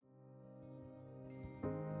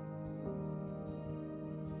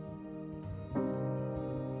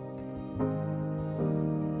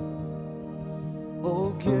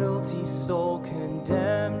guilty soul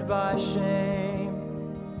condemned by shame.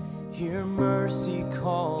 Hear mercy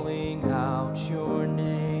calling out your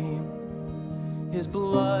name. His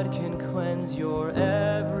blood can cleanse your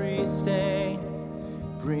every stain.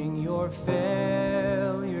 Bring your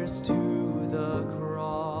failures to the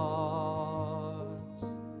cross.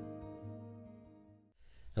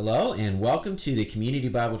 Hello, and welcome to the Community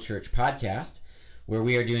Bible Church podcast, where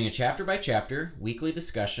we are doing a chapter-by-chapter weekly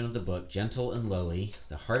discussion of the book Gentle and Lowly,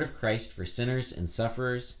 The Heart of Christ for Sinners and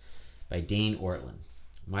Sufferers by Dane Ortlund.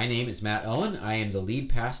 My name is Matt Owen. I am the lead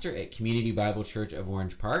pastor at Community Bible Church of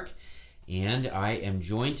Orange Park, and I am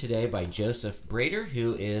joined today by Joseph Brader,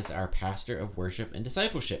 who is our pastor of worship and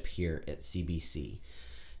discipleship here at CBC.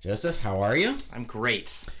 Joseph, how are you? I'm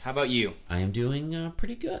great. How about you? I am doing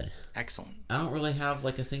pretty good. Excellent. I don't really have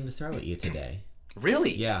a thing to throw at you today.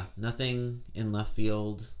 Really? Yeah, nothing in left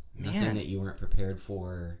field, nothing that you weren't prepared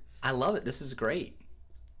for. I love it. This is great.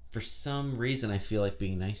 For some reason, I feel like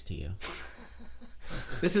being nice to you.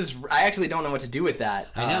 I actually don't know what to do with that.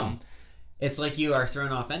 I know. It's like you are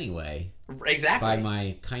thrown off anyway. Exactly. By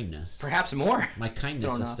my kindness. Perhaps more. My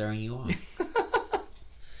kindness is throwing you off.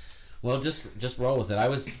 Well, just roll with it. I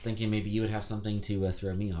was thinking maybe you would have something to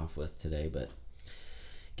throw me off with today, but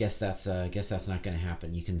guess that's not going to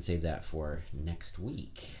happen. You can save that for next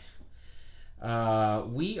week.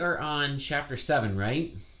 We are on chapter 7,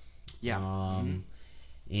 right? Yeah.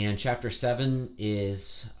 And chapter 7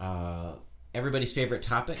 is everybody's favorite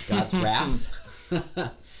topic, God's wrath.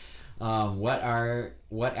 What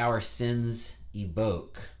our sins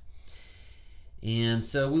evoke. And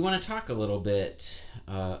so we want to talk a little bit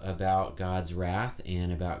about God's wrath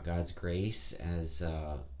and about God's grace as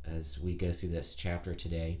we go through this chapter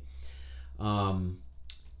today.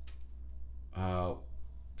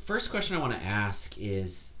 First question I want to ask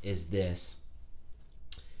is this: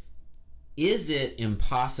 is it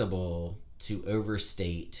impossible to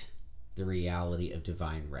overstate the reality of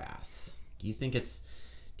divine wrath? Do you think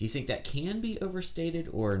that can be overstated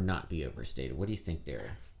or not be overstated? What do you think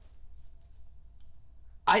there?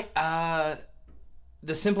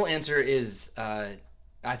 The simple answer is I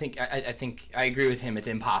think I agree with him. It's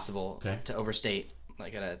impossible to overstate,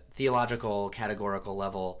 like at a theological, categorical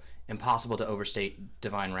level, impossible to overstate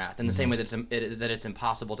divine wrath. In the same way that it's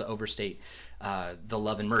impossible to overstate the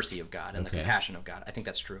love and mercy of God and the compassion of God. I think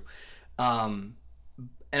that's true. And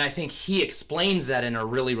I think he explains that in a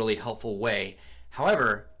really, really helpful way.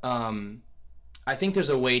 However, I think there's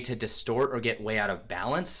a way to distort or get way out of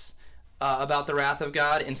balance about the wrath of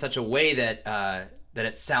God in such a way that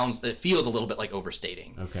it feels a little bit like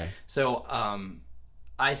overstating. Okay. So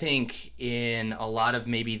I think in a lot of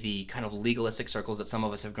maybe the kind of legalistic circles that some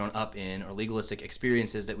of us have grown up in, or legalistic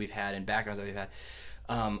experiences that we've had and backgrounds that we've had,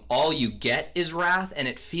 all you get is wrath, and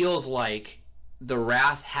it feels like the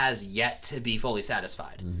wrath has yet to be fully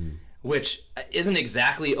satisfied, which isn't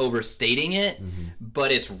exactly overstating it,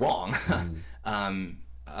 but it's wrong.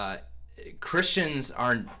 Christians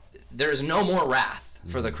there's no more wrath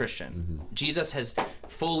for the Christian. Jesus has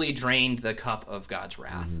fully drained the cup of God's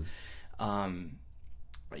wrath.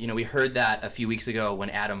 We heard that a few weeks ago when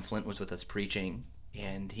Adam Flint was with us preaching,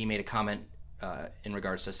 and he made a comment in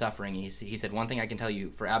regards to suffering. He said, one thing I can tell you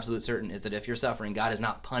for absolute certain is that if you're suffering, God is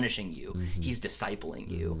not punishing you. He's discipling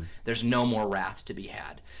you. There's no more wrath to be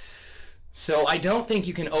had. So I don't think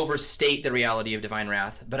you can overstate the reality of divine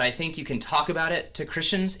wrath, but I think you can talk about it to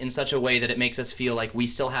Christians in such a way that it makes us feel like we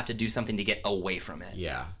still have to do something to get away from it.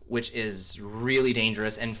 Yeah. Which is really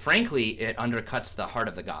dangerous, and frankly, it undercuts the heart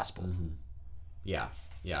of the gospel. Yeah,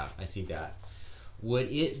 I see that. Would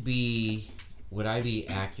I be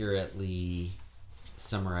accurately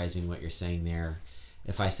summarizing what you're saying there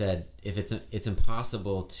if I said if it's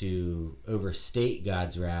impossible to overstate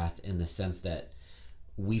God's wrath in the sense that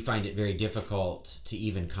we find it very difficult to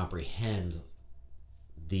even comprehend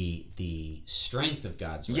the strength of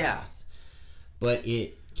God's wrath, but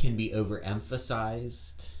it can be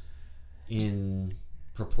overemphasized in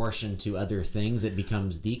proportion to other things? It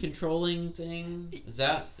becomes the controlling thing? Is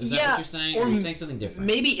that what you're saying? Or are you saying something different?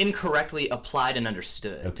 Maybe incorrectly applied and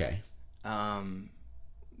understood. Okay.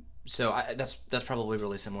 So that's probably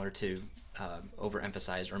really similar to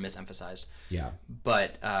overemphasized or misemphasized. Yeah.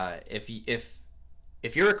 But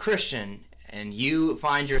if you're a Christian and you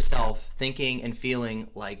find yourself thinking and feeling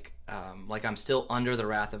like I'm still under the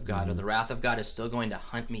wrath of God, or the wrath of God is still going to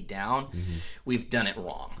hunt me down, we've done it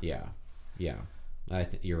wrong. Yeah. I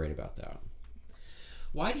think you're right about that.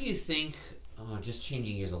 Why do you think, just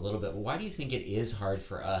changing gears a little bit, why do you think it is hard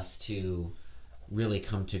for us to really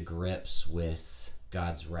come to grips with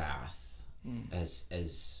God's wrath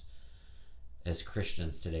as as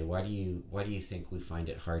Christians today? Why do you think we find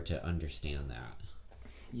it hard to understand that?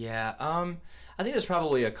 Yeah, I think there's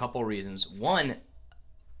probably a couple reasons. One,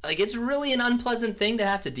 like, it's really an unpleasant thing to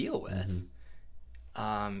have to deal with.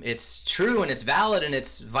 It's true and it's valid and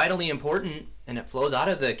it's vitally important and it flows out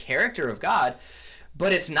of the character of God,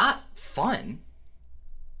 but it's not fun.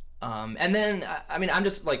 And then, I mean, I'm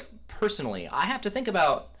just like, personally, I have to think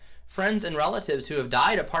about friends and relatives who have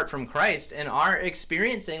died apart from Christ and are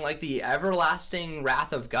experiencing like the everlasting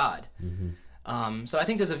wrath of God. So I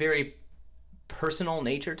think there's a very personal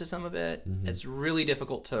nature to some of it. It's really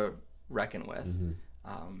difficult to reckon with.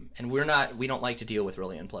 And we don't like to deal with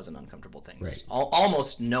really unpleasant, uncomfortable things. Right.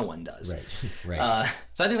 Almost no one does. Right.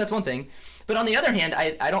 So I think that's one thing. But on the other hand,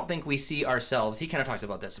 I don't think we see ourselves, he kind of talks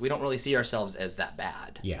about this, we don't really see ourselves as that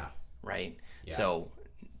bad. Yeah. Right? Yeah. So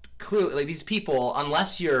clearly, like, these people,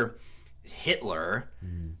 unless you're Hitler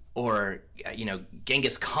or,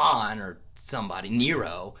 Genghis Khan or somebody,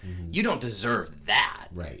 Nero, you don't deserve that.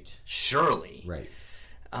 Right. Surely. Right.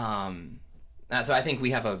 So I think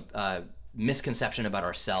we have a misconception about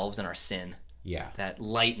ourselves and our sin. Yeah. That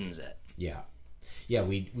lightens it. Yeah. Yeah,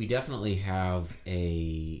 we definitely have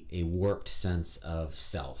a warped sense of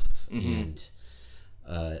self and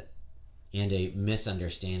a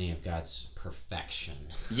misunderstanding of God's perfection.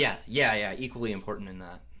 Yeah. Equally important in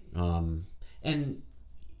that. And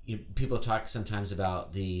people talk sometimes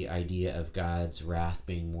about the idea of God's wrath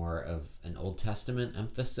being more of an Old Testament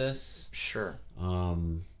emphasis. Sure.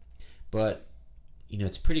 But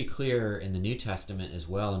it's pretty clear in the New Testament as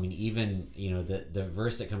well. I mean, even the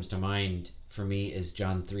verse that comes to mind for me is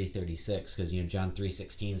John 3:36, because John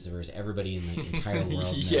 3:16 is the verse everybody in the entire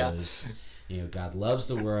world knows. God loves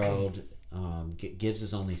the world, gives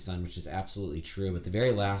his only Son, which is absolutely true. But the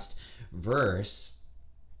very last verse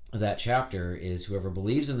of that chapter is, "Whoever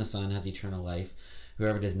believes in the Son has eternal life.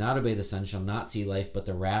 Whoever does not obey the Son shall not see life, but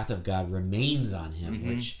the wrath of God remains on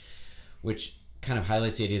him." Which kind of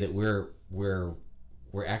highlights the idea that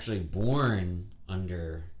we're actually born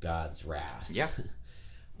under God's wrath. Yeah.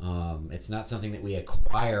 It's not something that we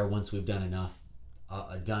acquire once we've done enough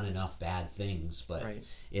bad things, but right.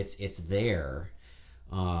 it's there.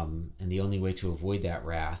 And the only way to avoid that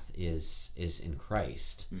wrath is in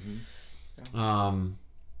Christ. Yeah.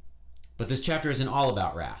 But this chapter isn't all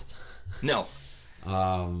about wrath. No.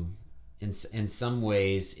 In some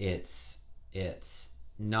ways, it's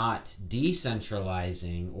not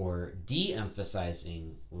decentralizing or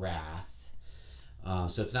de-emphasizing wrath.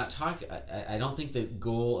 So it's not I don't think the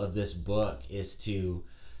goal of this book is to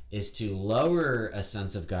lower a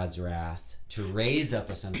sense of God's wrath, to raise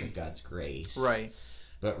up a sense of God's grace. Right.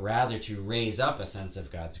 But rather to raise up a sense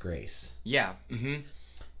of God's grace. Yeah.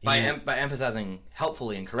 By emphasizing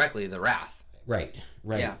helpfully and correctly the wrath. Right.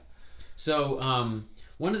 Yeah. So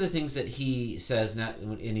one of the things that he says,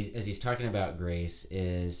 as he's talking about grace,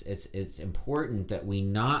 is it's important that we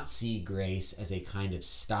not see grace as a kind of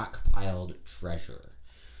stockpiled treasure.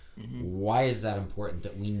 Why is that important,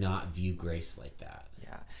 that we not view grace like that?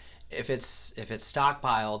 Yeah. If it's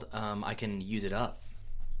stockpiled, I can use it up.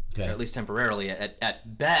 Okay. Or at least temporarily.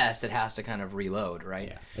 At best, it has to kind of reload, right?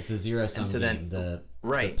 Yeah. It's a zero-sum game. The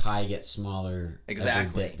pie gets smaller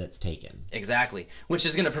exactly. every bit that's taken. Exactly. Which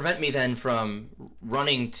is going to prevent me then from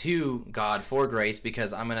running to God for grace,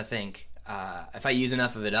 because I'm going to think, if I use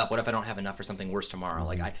enough of it up, what if I don't have enough for something worse tomorrow?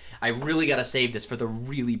 Like, I really got to save this for the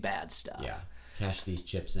really bad stuff. Yeah. Cash these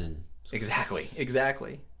chips in. Exactly.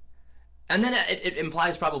 And then it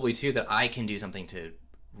implies probably, too, that I can do something to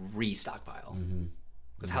re-stockpile.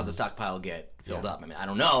 Because how's the stockpile get filled up? I mean, I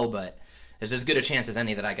don't know, but there's as good a chance as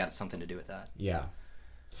any that I got something to do with that. Yeah.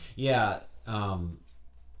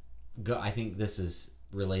 I think this is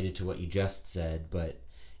related to what you just said, but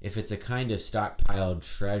if it's a kind of stockpiled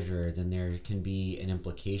treasure, then there can be an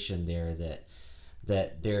implication there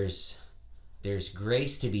that there's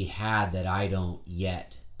grace to be had that I don't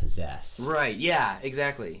yet possess. Right. Yeah.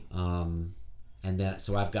 Exactly. And then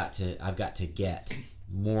so I've got to get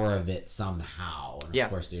more of it somehow. And of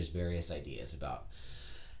course there's various ideas about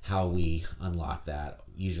how we unlock that,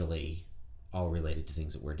 usually all related to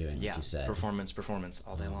things that we're doing, like you said. Performance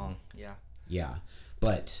all day long. Yeah.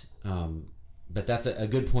 But that's a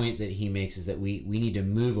good point that he makes, is that we need to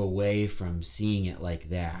move away from seeing it like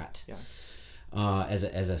that. As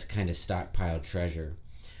a kind of stockpiled treasure.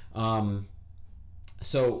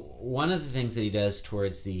 So one of the things that he does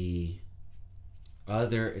towards the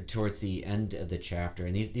end of the chapter,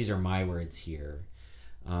 and these are my words here,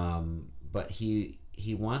 but he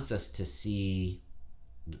wants us to see,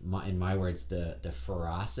 in my words, the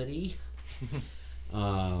ferocity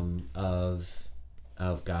of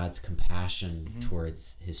God's compassion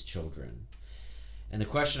towards his children. And the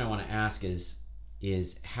question I want to ask is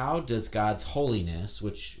how does God's holiness,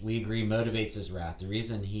 which we agree motivates his wrath, the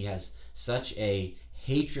reason he has such a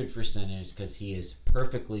hatred for sinners because he is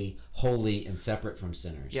perfectly holy and separate from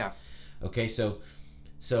sinners. Yeah. Okay, so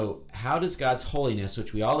how does God's holiness,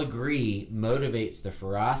 which we all agree motivates the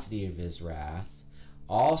ferocity of his wrath,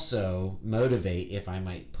 also motivate, if I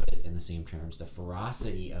might put it in the same terms, the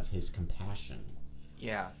ferocity of his compassion?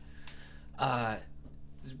 Yeah.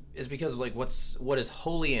 Is because like what is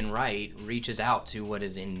holy and right reaches out to what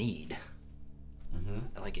is in need.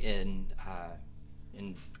 Mm-hmm. Like in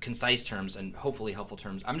concise terms and hopefully helpful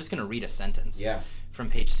terms. I'm just going to read a sentence from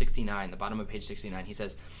page 69, the bottom of page 69. He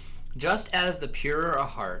says, "Just as the purer a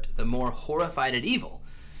heart, the more horrified at evil,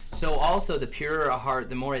 so also the purer a heart,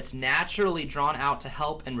 the more it's naturally drawn out to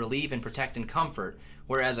help and relieve and protect and comfort,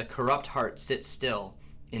 whereas a corrupt heart sits still,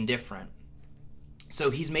 indifferent." So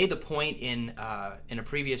he's made the point in a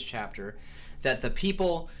previous chapter that the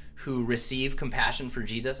people who receive compassion for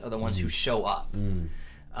Jesus are the ones who show up.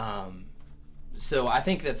 So I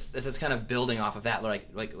think this is kind of building off of that.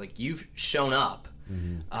 Like you've shown up,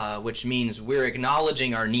 which means we're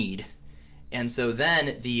acknowledging our need, and so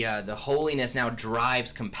then the holiness now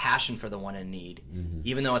drives compassion for the one in need,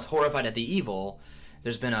 even though it's horrified at the evil.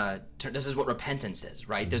 There's been this is what repentance is,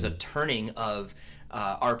 right? There's a turning of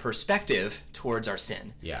our perspective towards our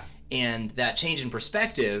sin. Yeah. And that change in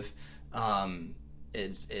perspective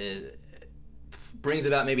brings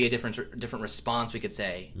about maybe a different response, we could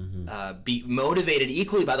say. Be motivated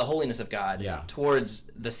equally by the holiness of God towards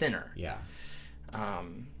the sinner. Yeah.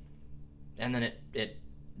 And then it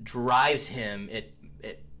drives him, it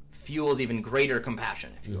fuels even greater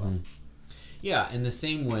compassion, if you will. Yeah, in the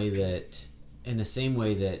same way that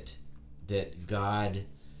God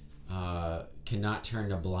cannot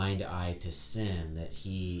turn a blind eye to sin, that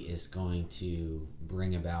he is going to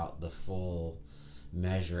bring about the full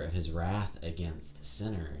measure of his wrath against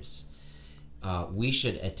sinners, we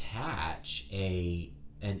should attach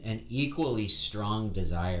an equally strong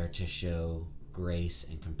desire to show grace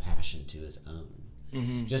and compassion to his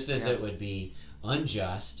own. Just as it would be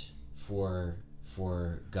unjust for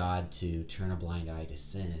God to turn a blind eye to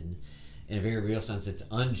sin, in a very real sense, it's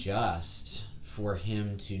unjust for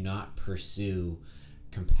him to not pursue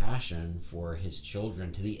compassion for his children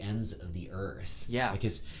to the ends of the earth. Yeah.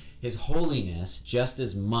 Because his holiness just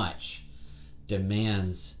as much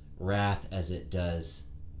demands wrath as it does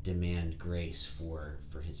demand grace for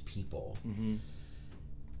his people.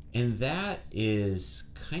 And that is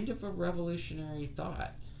kind of a revolutionary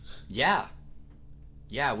thought. Yeah.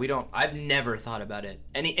 Yeah, I've never thought about it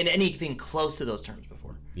in anything close to those terms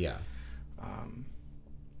before. Yeah.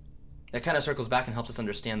 That kind of circles back and helps us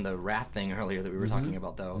understand the wrath thing earlier that we were talking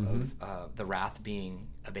about, though, of the wrath being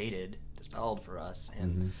abated, dispelled for us.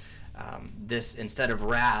 And this, instead of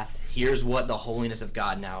wrath, here's what the holiness of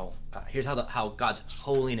God now, here's how God's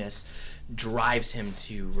holiness drives him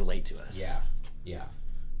to relate to us.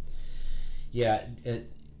 Yeah,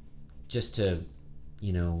 just to,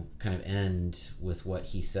 kind of end with what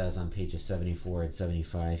he says on pages 74 and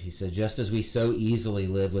 75. He said, "Just as we so easily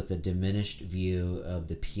live with a diminished view of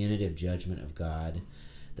the punitive judgment of God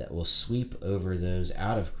that will sweep over those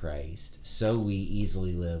out of Christ, so we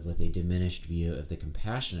easily live with a diminished view of the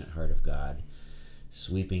compassionate heart of God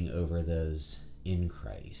sweeping over those in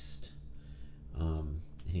Christ." And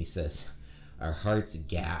he says, our hearts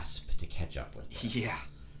gasp to catch up with this.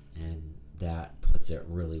 Yeah. And that puts it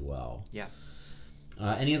really well. Yeah.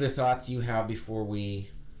 Any other thoughts you have before we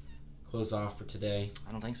close off for today?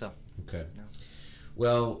 I don't think so. Okay. No.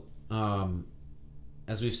 Well,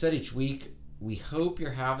 as we've said each week, we hope you're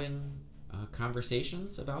having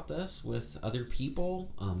conversations about this with other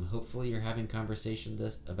people. Hopefully you're having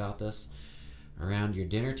conversations about this around your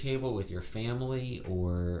dinner table with your family,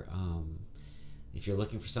 or if you're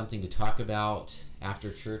looking for something to talk about after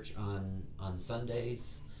church on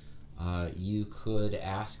Sundays, you could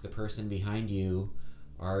ask the person behind you,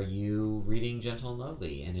 are you reading Gentle and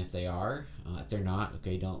Lowly? And if they are, if they're not,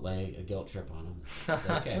 okay, don't lay a guilt trip on them. It's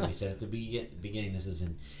okay. We said at the beginning, this is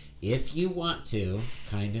an if you want to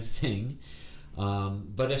kind of thing.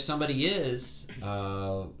 But if somebody is,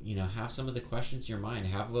 have some of the questions in your mind.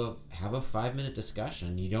 Have a 5-minute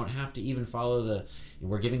discussion. You don't have to even follow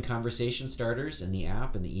we're giving conversation starters in the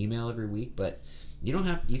app and the email every week, but you can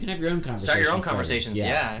have your own conversation. Start your own conversations,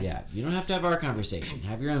 yeah. You don't have to have our conversation.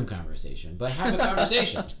 Have your own conversation, but have a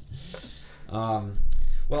conversation.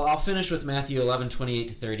 Well, I'll finish with Matthew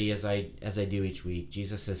 11:28-30 as I do each week.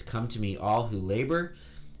 Jesus says, "Come to me, all who labor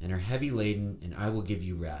and are heavy laden, and I will give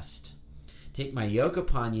you rest. Take my yoke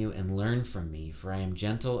upon you and learn from me, for I am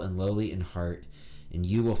gentle and lowly in heart, and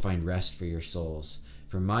you will find rest for your souls.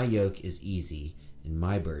 For my yoke is easy, and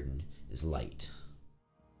my burden is light.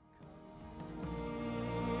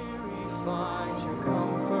 Find your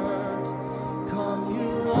comfort. Come,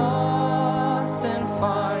 you lost, and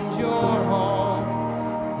find your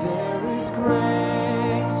home. There is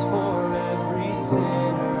grace for every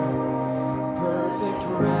sinner, perfect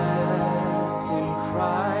rest in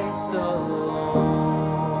Christ alone.